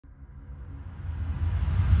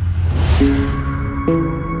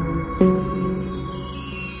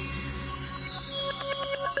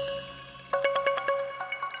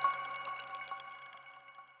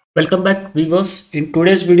Welcome back viewers. In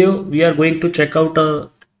today's video we are going to check out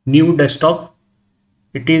a new desktop.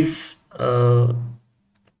 It is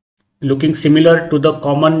looking similar to the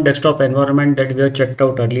common desktop environment that we have checked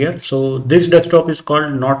out earlier. So this desktop is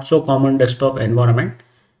called not so common desktop environment.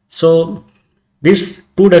 So these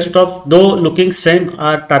two desktops, though looking same,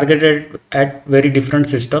 are targeted at very different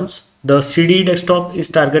systems. The CDE desktop is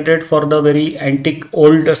targeted for the very antique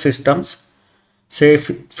old systems, say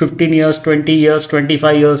 15 years, 20 years,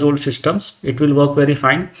 25 years old systems. It will work very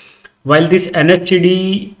fine. While this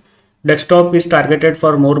NsCDE desktop is targeted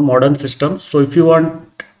for more modern systems. So if you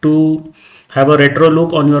want to have a retro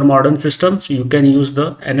look on your modern systems, you can use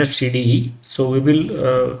the NsCDE. So we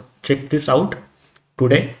will check this out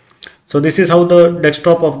today. So this is how the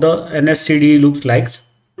desktop of the NsCDE looks like.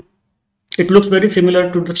 It looks very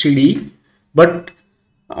similar to the CDE, but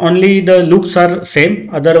only the looks are same.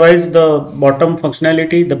 Otherwise the bottom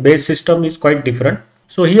functionality, the base system is quite different.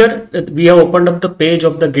 So here we have opened up the page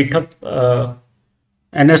of the GitHub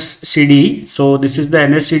NsCDE. So this is the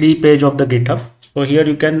NsCDE page of the GitHub. So here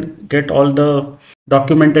you can get all the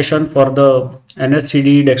documentation for the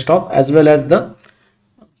NsCDE desktop as well as the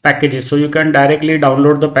packages. So you can directly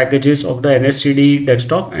download the packages of the NsCDE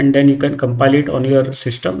desktop and then you can compile it on your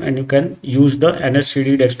system and you can use the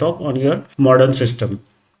NsCDE desktop on your modern system.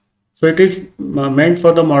 So it is meant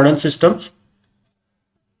for the modern systems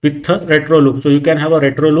with a retro look. So you can have a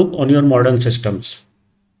retro look on your modern systems.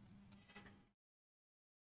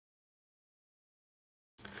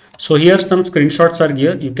 So here some screenshots are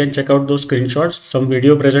here. You can check out those screenshots. Some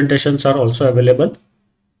video presentations are also available.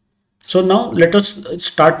 So now let us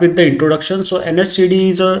start with the introduction. So NsCDE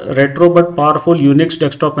is a retro but powerful Unix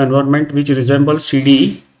desktop environment which resembles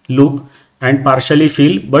CDE look and partially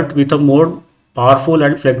feel, but with a more powerful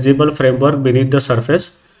and flexible framework beneath the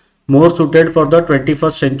surface, more suited for the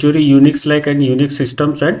 21st century Unix-like and Unix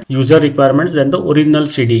systems and user requirements than the original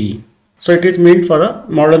CDE. So it is meant for the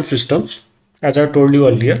modern systems, as I told you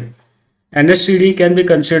earlier. NsCDE can be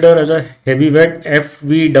considered as a heavyweight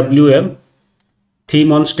FVWM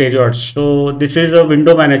theme on steroids. So this is a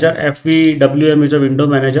window manager. FVWM is a window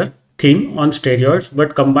manager theme on steroids,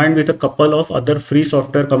 but combined with a couple of other free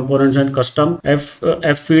software components and custom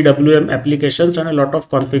FVWM applications and a lot of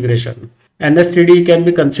configuration. NsCDE can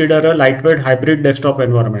be considered a lightweight hybrid desktop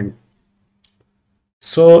environment.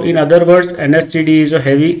 So in other words, NsCDE is a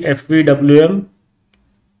heavy FVWM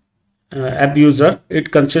app user.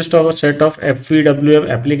 It consists of a set of FVWM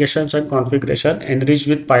applications and configuration enriched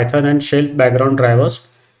with Python and Shell background drivers,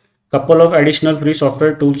 couple of additional free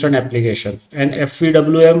software tools and applications, and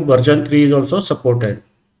FVWM version 3 is also supported.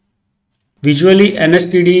 Visually,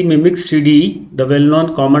 NsCDE mimics CDE, the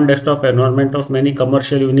well-known common desktop environment of many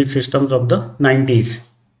commercial Unix systems of the 90s.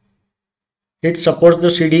 It supports the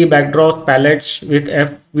CDE backdrop palettes with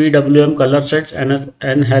FVWM color sets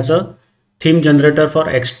and has a theme generator for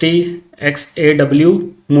XT,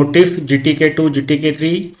 XAW, Motif, GTK2,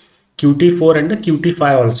 GTK3, Qt4 and the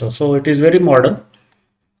Qt5 also. So it is very modern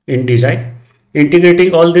in design.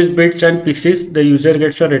 Integrating all these bits and pieces, the user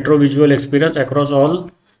gets a retro visual experience across all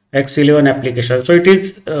X11 applications. So it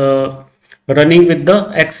is running with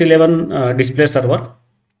the X11 display server,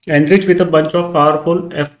 enriched with a bunch of powerful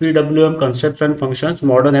FVWM concepts and functions,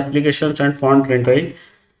 modern applications and font rendering.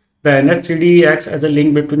 The NsCDE acts as a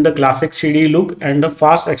link between the classic CDE look and the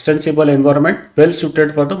fast extensible environment well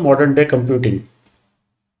suited for the modern day computing.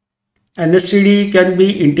 NsCDE can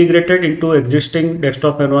be integrated into existing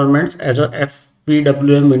desktop environments as a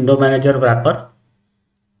FVWM window manager wrapper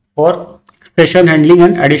for session handling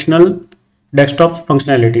and additional desktop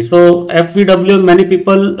functionality. So FVWM, many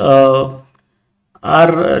people are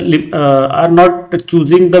not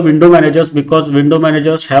choosing the window managers because window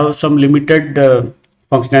managers have some limited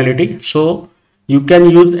functionality. So you can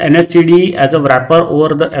use NsCDE as a wrapper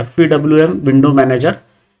over the FVWM window manager.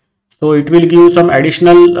 So it will give you some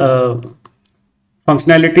additional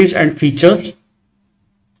functionalities and features.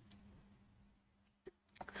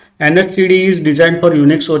 NsCDE is designed for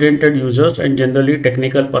Unix oriented users and generally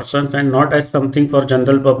technical persons, and not as something for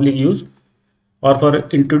general public use or for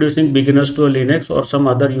introducing beginners to a Linux or some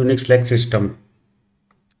other Unix like system.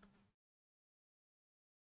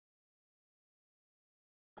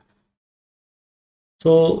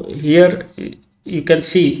 So here you can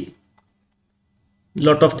see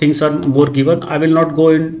lot of things are more given. I will not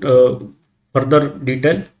go in further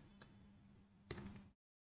detail.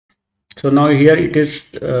 So now here it is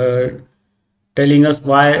telling us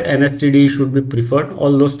why NsCDE should be preferred.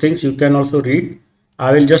 All those things you can also read.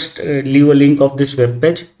 I will just leave a link of this web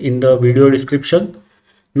page in the video description.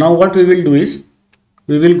 Now what we will do is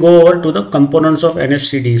we will go over to the components of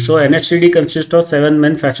NsCDE. So NsCDE consists of 7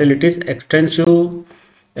 main facilities: extensive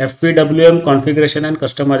FVWM configuration and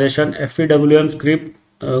customization, FVWM script,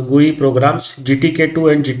 GUI programs,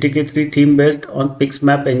 GTK2 and GTK3 theme based on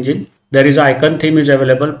PixMap engine. There is icon theme is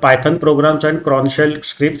available, Python programs and cron shell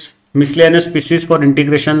scripts, miscellaneous pieces for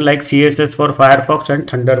integration like CSS for Firefox and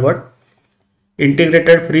Thunderbird,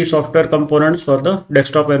 integrated free software components for the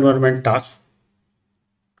desktop environment tasks.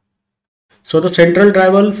 So the central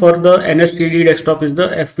driver for the NsCDE desktop is the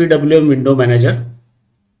FVWM window manager,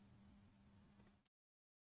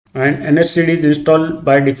 and NsCDE is installed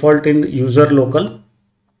by default in user local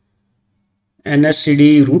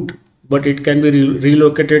NsCDE root, but it can be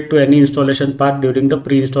relocated to any installation path during the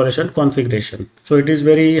pre-installation configuration. So it is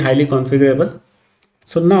very highly configurable.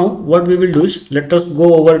 So now what we will do is, let us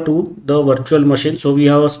go over to the virtual machine. So we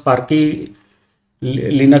have a Sparky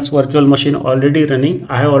Linux virtual machine already running.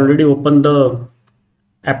 I have already opened the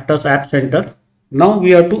Aptos App Center. Now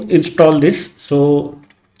we have to install this. So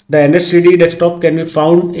the NsCDE desktop can be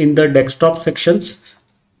found in the desktop sections.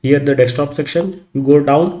 Here the desktop section, you go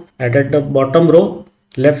down and at the bottom row,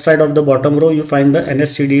 left side of the bottom row, you find the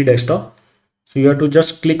NsCDE desktop. So you have to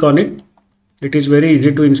just click on it. It is very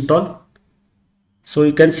easy to install. So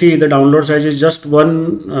you can see the download size is just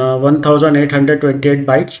 1828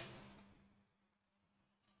 bytes.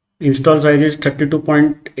 Install size is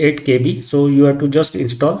 32.8 KB. So you have to just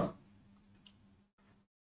install.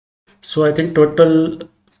 So I think total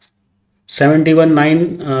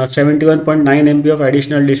 71.9 MB of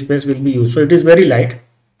additional disk space will be used. So it is very light.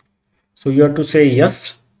 So you have to say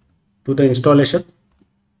yes to the installation.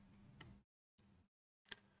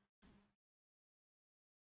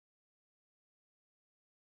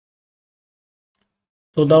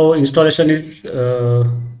 So the installation is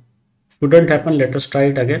shouldn't happen. Let us try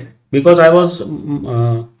it again, because I was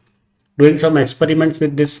doing some experiments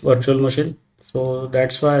with this virtual machine. So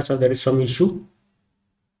that's why there is some issue.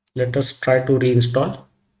 Let us try to reinstall.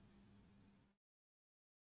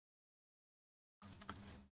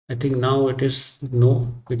 I think now it is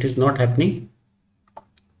not happening.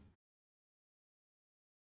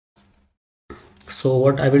 So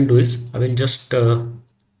what I will do is, I will just go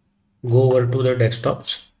over to the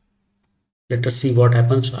desktops. Let us see what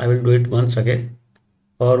happens. I will do it once again.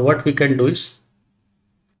 Or what we can do is,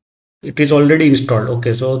 it is already installed.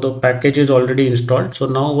 Okay, so the package is already installed. So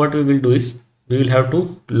now what we will do is, we will have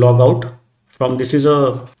to log out from, this is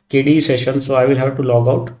a KDE session, so I will have to log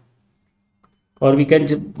out, or we can,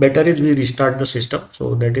 better is we restart the system.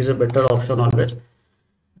 So that is a better option always,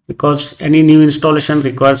 because any new installation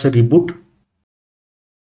requires a reboot.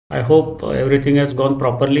 I hope everything has gone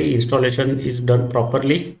properly. Installation is done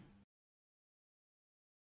properly.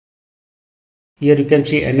 Here you can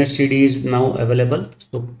see NsCDE is now available.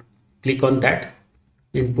 So click on that,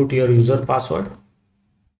 input your user password,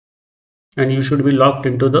 and you should be logged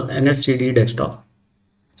into the NsCDE desktop.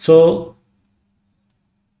 So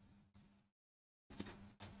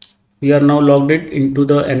we are now logged into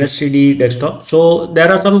the NsCDE desktop. So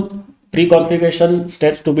there are some pre-configuration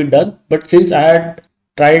steps to be done, but since I had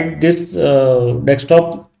tried this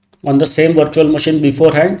desktop on the same virtual machine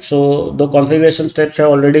beforehand, so the configuration steps have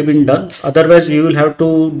already been done. Otherwise you will have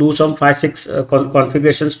to do some 5-6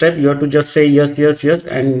 configuration steps. You have to just say yes, yes, yes,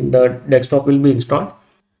 and the desktop will be installed.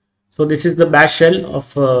 So this is the bash shell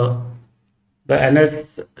of the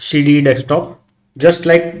NsCDE desktop. Just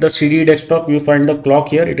like the CDE desktop, you find the clock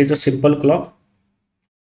here. It is a simple clock.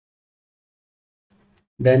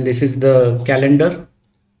 Then this is the calendar.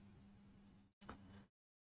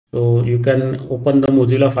 So you can open the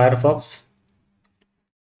Mozilla Firefox.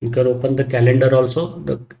 You can open the calendar also.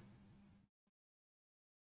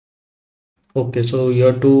 Okay, so you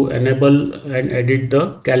have to enable and edit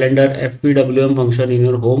the calendar FVWM function in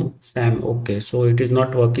your home SAM. Okay, so it is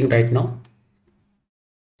not working right now.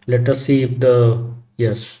 Let us see if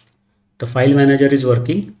yes, the file manager is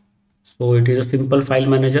working. So it is a simple file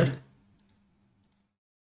manager.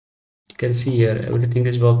 You can see here everything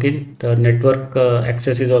is working. The network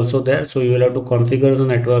access is also there. So you will have to configure the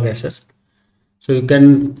network access. So you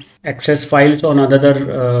can access files on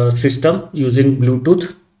another system using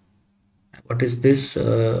Bluetooth. What is this?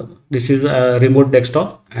 This is a remote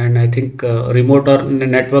desktop, and I think remote or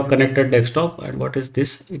network connected desktop. And what is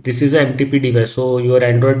this? This is an MTP device. So your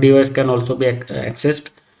Android device can also be accessed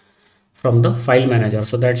from the file manager.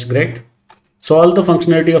 So that's great. So all the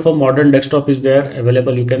functionality of a modern desktop is there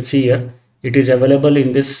available. You can see here it is available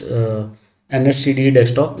in this NsCDE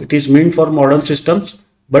desktop. It is meant for modern systems,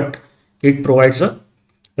 but it provides a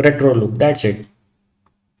retro look. That's it.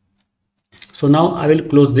 So now I will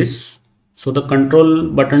close this. So the control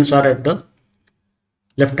buttons are at the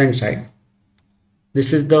left hand side.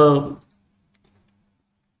 This is the,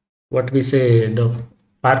 what we say, the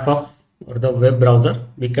Firefox or the web browser.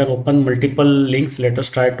 We can open multiple links. Let us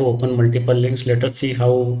try to open multiple links. Let us see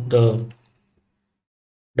how the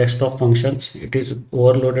desktop functions. It is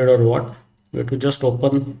overloaded or what. We have to just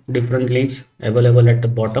open different links available at the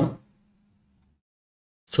bottom.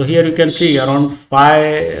 So here you can see around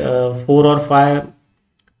 4 or 5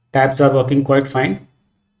 tabs are working quite fine.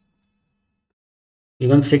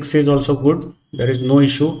 Even 6 is also good. There is no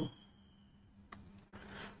issue.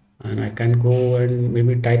 And I can go and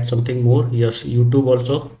maybe type something more. Yes, YouTube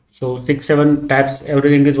also. So 6-7 tabs,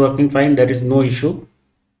 everything is working fine. There is no issue.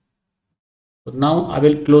 So now I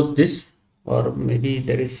will close this, or maybe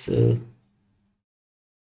there is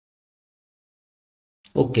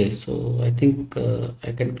okay. So I think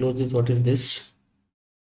I can close this. What is this?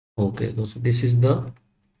 Okay, so this is the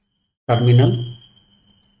terminal.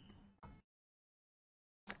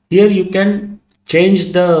 Here you can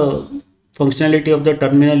change the functionality of the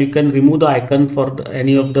terminal. You can remove the icon for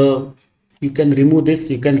any of the, you can remove this,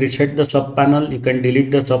 you can reset the sub panel, you can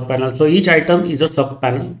delete the sub panel. So each item is a sub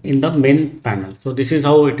panel in the main panel. So this is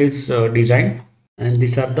how it is designed, and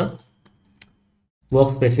these are the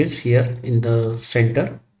workspaces here in the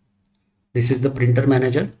center. This is the printer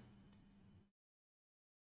manager.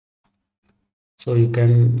 So you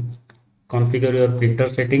can configure your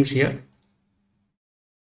printer settings here.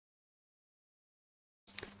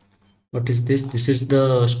 What is this? This is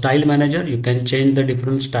the style manager. You can change the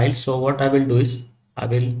different styles. So what I will do is I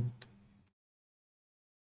will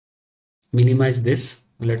minimize this.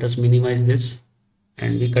 Let us minimize this,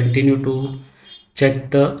 and we continue to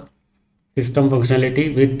check the system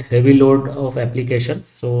functionality with heavy load of applications.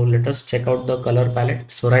 So let us check out the color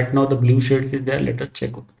palette. So right now the blue shades is there. Let us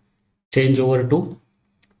change over to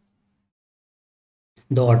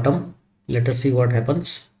the autumn. Let us see what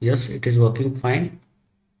happens. Yes, it is working fine.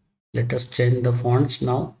 Let us change the fonts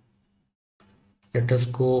now. Let us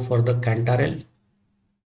go for the Cantarell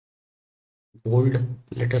bold.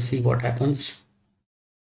 Let us see what happens.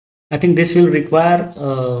 I think this will require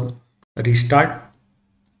a restart.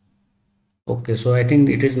 Okay, so I think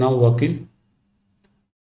it is now working.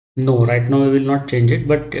 No, right now we will not change it,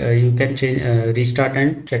 but you can change, restart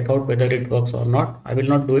and check out whether it works or not. I will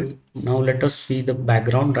not do it. Now let us see the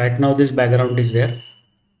background. Right now this background is there.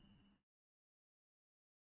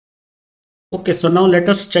 Okay, so now let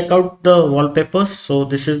us check out the wallpapers. So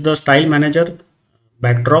this is the style manager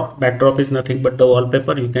backdrop. Backdrop is nothing but the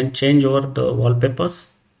wallpaper. You can change over the wallpapers.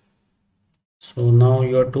 So now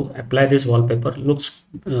you have to apply this wallpaper. Looks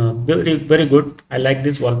very good. I like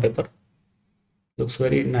this wallpaper. Looks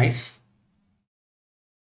very nice.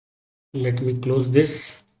 Let me close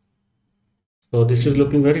this. So this is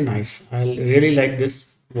looking very nice. I really like this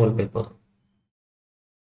wallpaper.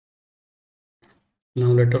 Now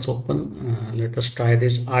let us open. Let us try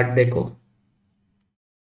this Art Deco.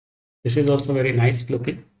 This is also very nice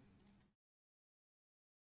looking.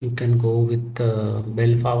 You can go with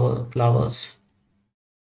flowers.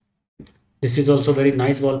 This is also very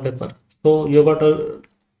nice wallpaper. So you got a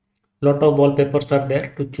lot of wallpapers are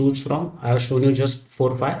there to choose from. I have shown you just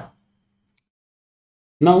 4-5.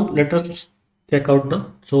 Now let us check out the,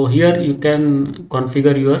 so here you can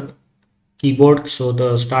configure your keyboard. So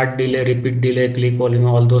the start delay, repeat delay, click volume,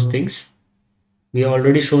 all those things we have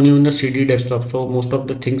already shown you in the CD desktop. So most of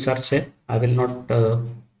the things are same. I will not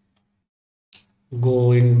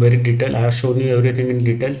go in very detail. I have shown you everything in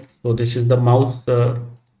detail. So this is the mouse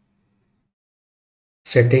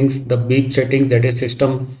settings, the beep settings, that is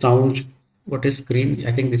system sound. What is screen?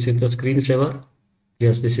 I think this is the screensaver.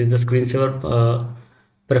 Yes, this is the screensaver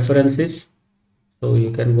preferences. So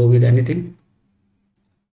you can go with anything.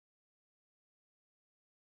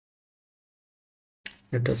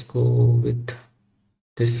 Let us go with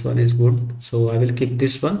this one is good. So I will keep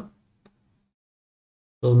this one.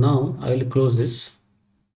 So now I will close this.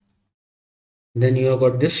 Then you have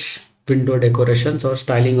got this window decorations or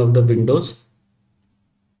styling of the windows.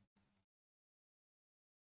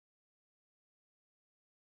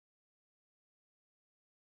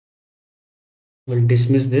 We'll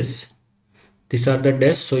dismiss this. These are the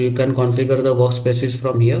desks, so you can configure the workspaces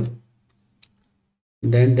from here.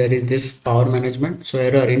 Then there is this power management. So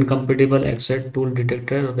error, incompatible exit tool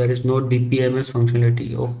detector. There is no DPMS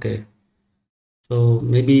functionality. Okay. So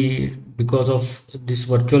maybe because of this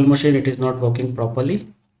virtual machine, it is not working properly.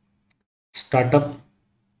 Startup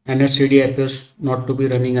NsCDE appears not to be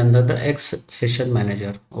running under the X session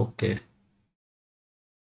manager. Okay.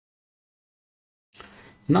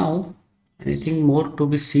 Now, anything more to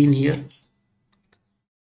be seen here?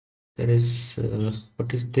 There is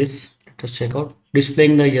what is this? Let Just check out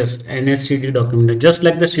displaying the NsCDE documentation. Just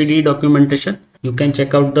like the CDE documentation, you can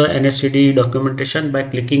check out the NsCDE documentation by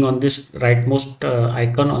clicking on this rightmost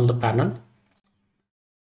icon on the panel.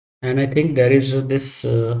 And I think there is this,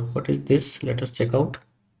 what is this? Let us check out.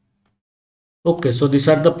 Okay, so these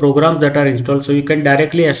are the programs that are installed. So you can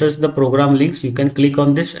directly access the program links. You can click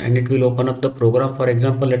on this and it will open up the program. For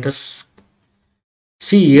example, let us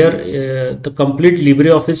see here, the complete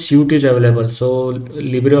LibreOffice suite is available. So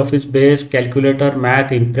LibreOffice Base, Calculator,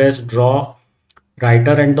 Math, Impress, Draw,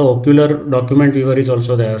 Writer, and the Ocular document viewer is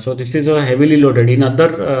also there. So this is a heavily loaded. In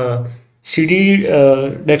other CD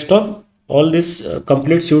desktop, all this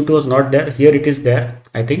complete suite was not there. Here it is there,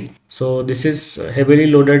 I think. So this is heavily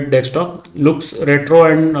loaded desktop. Looks retro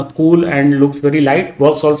and cool and looks very light.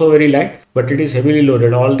 Works also very light, but it is heavily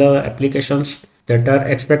loaded. All the applications that are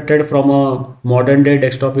expected from a modern day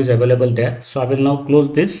desktop is available there. So I will now close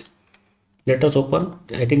this. Let us open.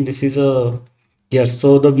 I think this is a yes.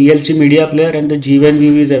 So the VLC media player and the G1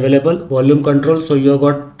 view is available. Volume control. So you have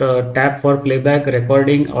got tab for playback,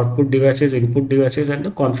 recording, output devices, input devices, and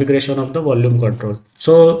the configuration of the volume control.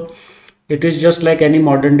 So it is just like any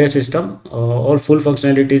modern day system. All full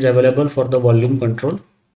functionality is available for the volume control.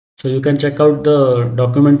 So you can check out the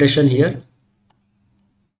documentation here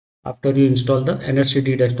after you install the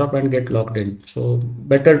NsCDE desktop and get logged in. So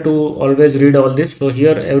better to always read all this. So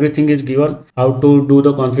here everything is given, how to do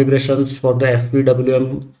the configurations for the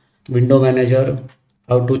FVWM window manager,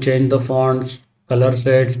 how to change the fonts, color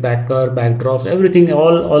sets, backer, backdrops, everything,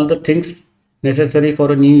 all the things necessary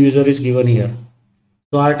for a new user is given here.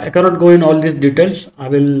 So I cannot go in all these details. I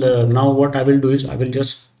will now what I will do is I will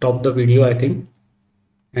just stop the video, I think,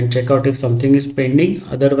 and check out if something is pending.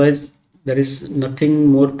 Otherwise there is nothing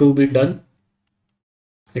more to be done.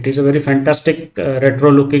 It is a very fantastic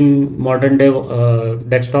retro looking modern day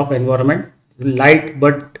desktop environment, light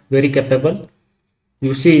but very capable.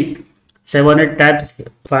 You see 7-8 tabs.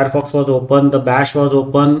 Firefox was open, the bash was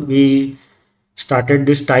open, we started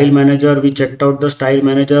this style manager, we checked out the style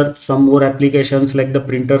manager, some more applications like the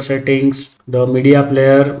printer settings, the media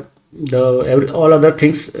player, all other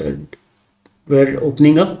things were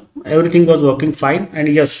opening up. Everything was working fine. And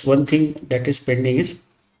yes, one thing that is pending is,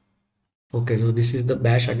 okay, so this is the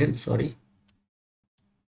bash again, sorry,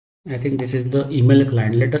 I think this is the email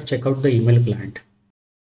client. Let us check out the email client.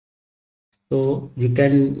 So you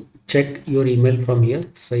can check your email from here.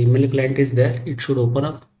 So email client is there, it should open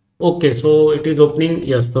up. Okay, so it is opening.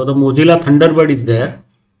 Yes, so the Mozilla Thunderbird is there.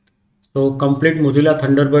 So complete Mozilla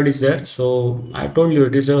Thunderbird is there. So I told you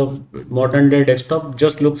it is a modern day desktop,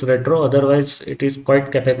 just looks retro, otherwise it is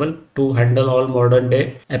quite capable to handle all modern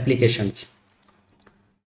day applications.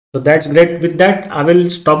 So that's great. With that, I will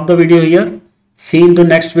stop the video here. See you in the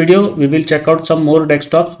next video. We will check out some more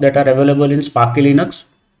desktops that are available in Sparky Linux.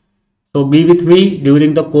 So be with me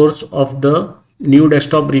during the course of the new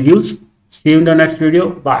desktop reviews. See you in the next video.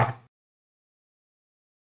 Bye.